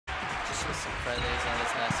some friendlies on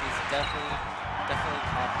his Ness. He's definitely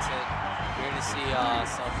competent. We're going to see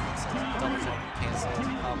some double jump cancel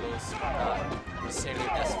combos, not standard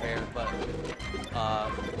Ness fare, but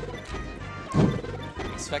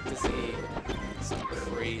expect to see some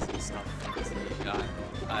crazy stuff from Z.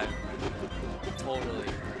 I'm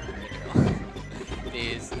totally,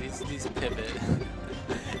 these pivot,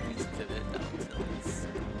 these pivot down tilts.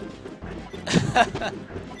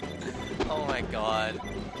 Oh my god.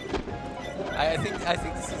 I think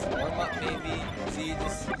this is warm up maybe. Z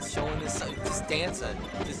just showing this, just dancing,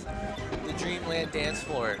 just the dreamland dance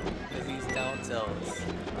floor with these down tilts.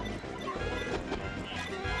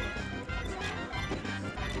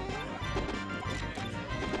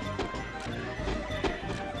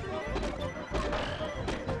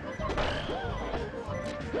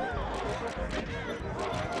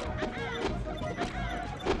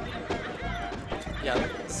 Yeah,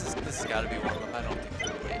 this has got to be warm up. I don't think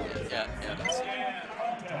they're playing it. Yeah, that's it.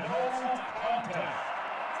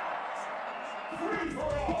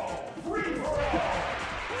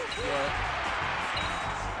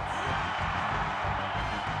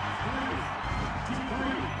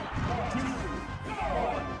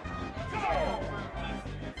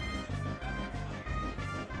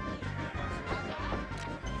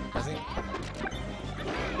 I think.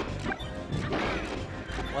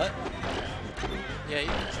 What? Yeah, you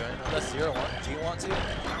can join. Unless Zero wants. Do you want to?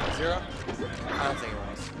 Zero? I don't think he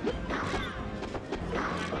wants.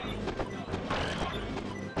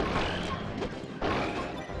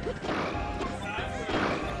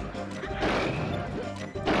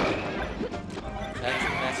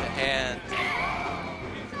 That's a hand.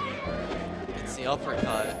 It's the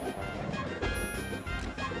uppercut.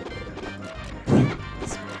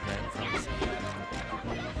 This movement from Z.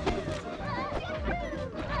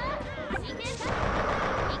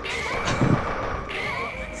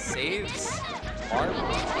 Saves Marvel,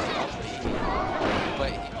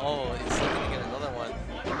 but oh, he's looking to get another one.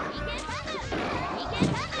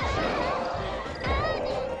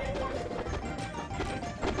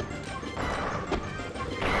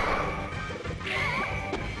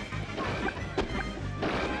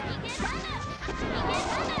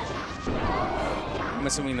 I'm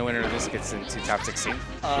assuming the winner of this gets into top 16.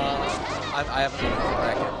 I haven't looked at the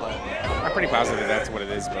bracket, but I'm pretty positive that's what it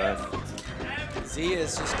is, but Z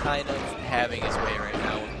is just kind of having his way right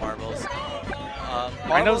now with marbles.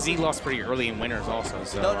 I know Z lost pretty early in winners also.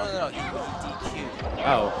 So No. He was DQ.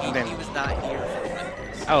 Oh, he was not here for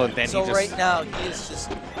winners. Oh, then so he just. Right now he is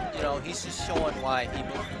just, he's just showing why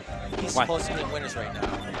he's supposed to be in winners right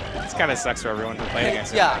now. This kind of sucks for everyone who played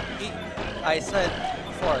against him. Yeah, I said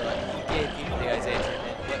before, like, he gave people the Isaiah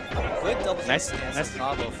treatment, but good double nice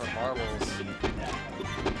combo for marbles.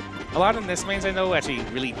 A lot of Ness mains I know actually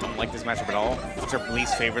really don't like this matchup at all. It's their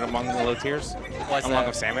least favorite among the low tiers, along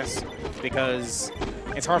with Samus, because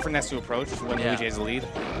it's hard for Ness to approach when Luigi has the lead,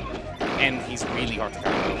 and he's really hard to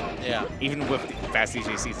combo. Yeah. Even with the fast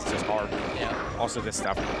DJCs, it's just hard. Yeah. Also this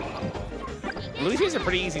stuff. Luigi has a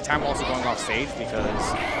pretty easy time also going off stage because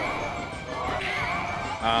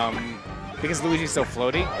Luigi's so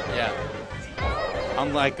floaty. Yeah.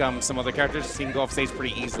 Unlike some other characters, he can go off stage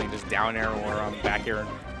pretty easily, just down air or back air.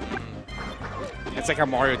 It's like how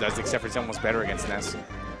Mario does, except for it's almost better against Ness.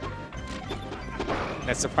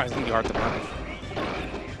 That's surprisingly hard to punish.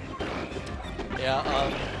 Yeah,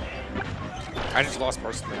 I just lost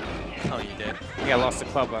personally. Oh, you did? Yeah, I lost to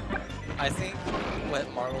Club. I think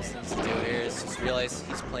what Marbles needs to do here is just realize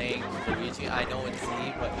he's playing Luigi. I know it's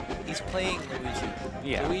Z, but he's playing Luigi.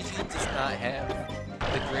 Yeah. Luigi does not have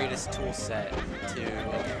the greatest tool set to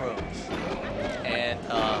approach. And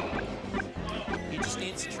he just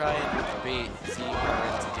needs to try and bait Z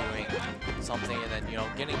into doing something and then,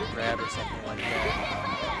 getting a grab or something like that.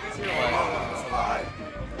 Is your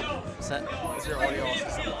audio also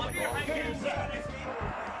something like that?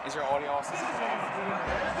 Is your audio also Yeah.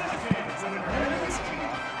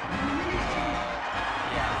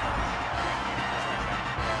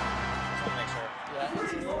 Just want to make sure. Yeah,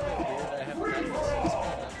 it's a little bit weird. I haven't gotten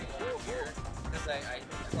this here because I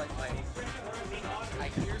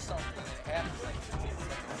hear something and it happens like 15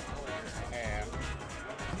 seconds earlier. Yeah.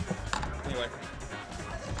 Anyway.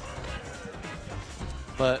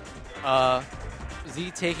 But Z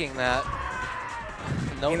taking that,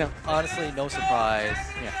 honestly, no surprise.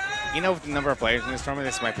 Yeah. With the number of players in this tournament,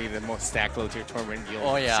 this might be the most stacked low-tier tournament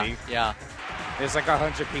you'll see. Yeah. There's like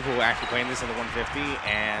 100 people who actually playing this in the 150,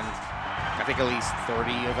 and I think at least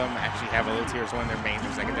 30 of them actually have a low-tier as one of their mains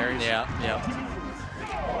or secondaries. Yeah.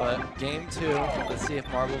 But game 2, let's see if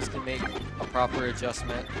Marbles can make a proper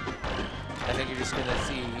adjustment. I think you're just going to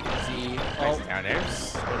see Z. Nice down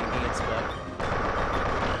airs. What he needs, but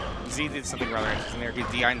Z did something rather interesting there. He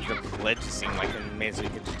DI'd the ledge, it seemed like, and made it so he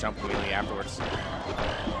could just jump immediately afterwards.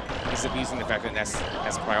 He's abusing the fact that Ness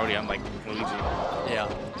has priority, unlike Luigi. Yeah.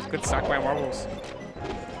 Good stock by Marbles.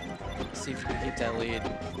 See if you can keep that lead.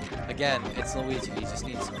 Again, it's Luigi. He just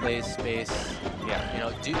needs to play space. Yeah. You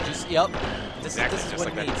know, yep. This is what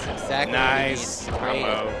he needs. Exactly. Nice what he needs.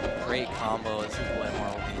 combo. Great combo. This is what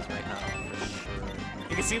Marvel needs right now, for sure.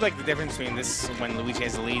 You can see like the difference between this when Luigi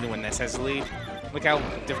has the lead and when Ness has the lead. Look how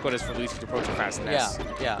difficult it is for Luigi to approach it fast than Ness.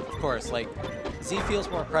 Yeah, of course. Like, Z feels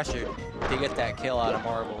more pressured to get that kill out of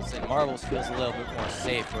Marbles, and Marbles feels a little bit more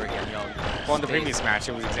safe where he, you know. Well, in the previous match,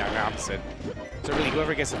 it was exactly opposite. So really,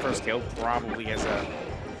 whoever gets the first kill probably has a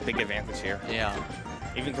big advantage here. Yeah.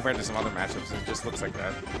 Even compared to some other matchups, it just looks like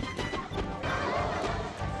that.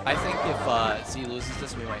 I think if Z loses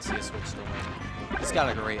this, we might see a switch to win. He's got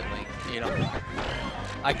a great link, you know.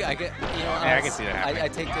 I get, you know. Yeah, I can see that happening. I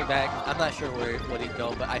take it back. I'm not sure where would he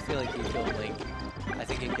go, but I feel like he'd go Link. I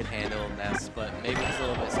think he could handle Ness, but maybe he's a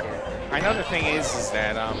little bit scared. I know the thing is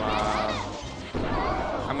that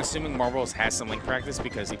I'm assuming Marbles has some Link practice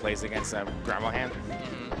because he plays against Grandma Hand.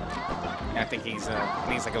 And I think he's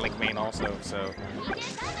like a Link main also. So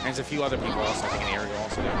and there's a few other people also. I think an Aerial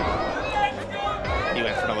also. He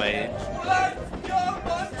went for the ledge.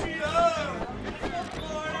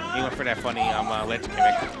 He went for that funny ledge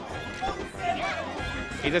gimmick.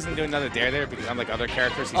 He doesn't do another dare there because unlike other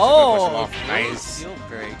characters, he's just gonna push him off. Nice. Shield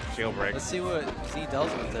break. Shield break. Let's see what Z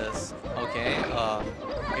does with this. Okay.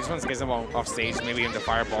 He just wants to get him off stage, maybe into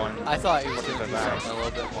fireball. And I thought he was going to do something a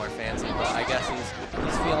little bit more fancy, but I guess he's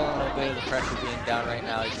feeling a little bit of the pressure being down right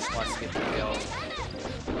now. He just wants to get the kill.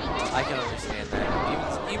 I can understand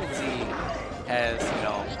that. Even Z has, you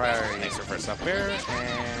know, priority. Nice reverse up air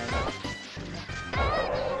and.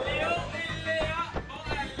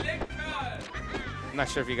 I'm not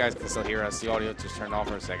sure if you guys can still hear us. The audio just turned off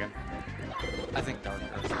for a second. I think Dark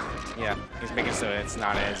does. Yeah, he's making so it's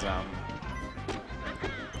not as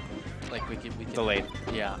like we can delayed.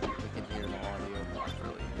 Yeah, we can hear the audio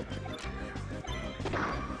properly.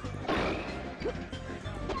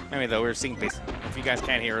 Anyway, though, we're seeing if you guys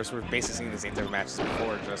can't hear us, we're basically seeing the same type of matches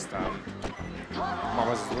before. Just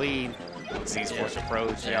Marvel's lead, Z's force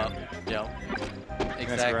approach. Yeah.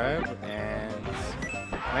 Exactly. Nice grab and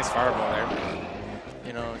nice fireball there.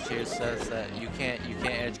 You know, Cheers says that you can't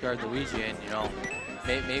edge guard Luigi, and you know,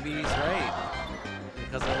 maybe he's right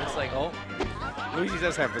because it looks like Luigi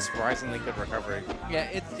does have a surprisingly good recovery. Yeah,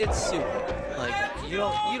 it's super. Like you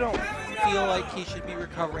don't feel like he should be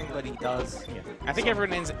recovering, but he does. Yeah. I think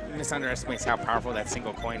everyone misunderestimates how powerful that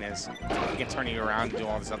single coin is. He can turn you around and do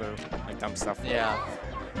all this other like dumb stuff. Yeah.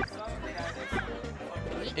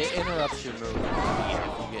 It interrupts your move if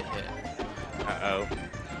you get hit. Uh-oh.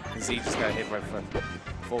 Z just got hit right for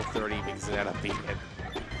full 30 because of that upbeat hit.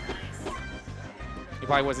 He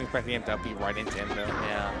probably wasn't expecting him to upbeat right into him, though.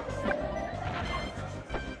 Yeah.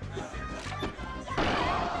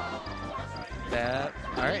 That.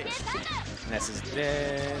 All right. Ness is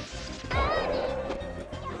dead.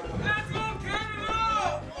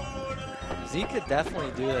 Z could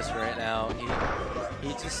definitely do this right now.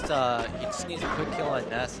 He just needs a quick kill on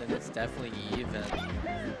Ness, and it's definitely even.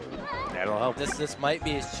 That'll help. This might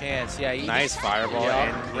be his chance. Yeah. Nice fireball,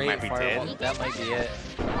 and he might be fireball. dead. That might be it.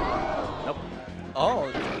 Nope.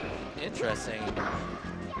 Oh, interesting.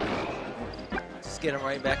 Just get him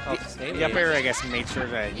right back off the stage. The up air, I guess, made sure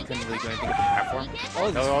that he couldn't really do anything with the platform.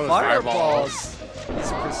 Oh, these fireballs.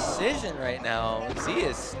 His precision right now. Z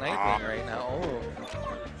is sniping right now.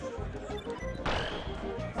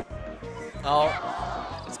 Oh,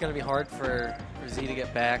 it's going to be hard for Z to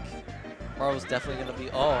get back. Marvel's definitely going to be.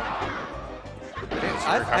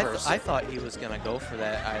 I thought he was going to go for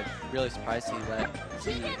that. I'm really surprised he let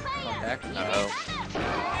Z come back.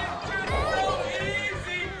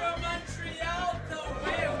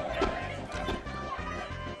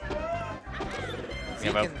 He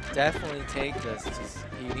can definitely take this.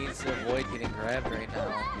 He needs to avoid getting grabbed right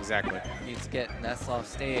now. Exactly. He needs to get Ness off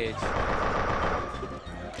stage.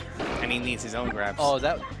 And he needs his own grabs. Oh,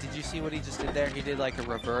 did you see what he just did there? He did like a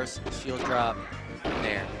reverse shield drop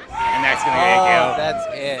there. And that's going to get a kill. That's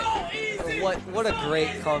it. What a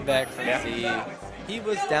great comeback from Z. He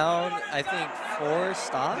was down, I think, 4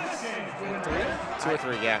 stocks? 3? 2 or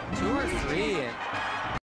 3, yeah. 2 or 3. And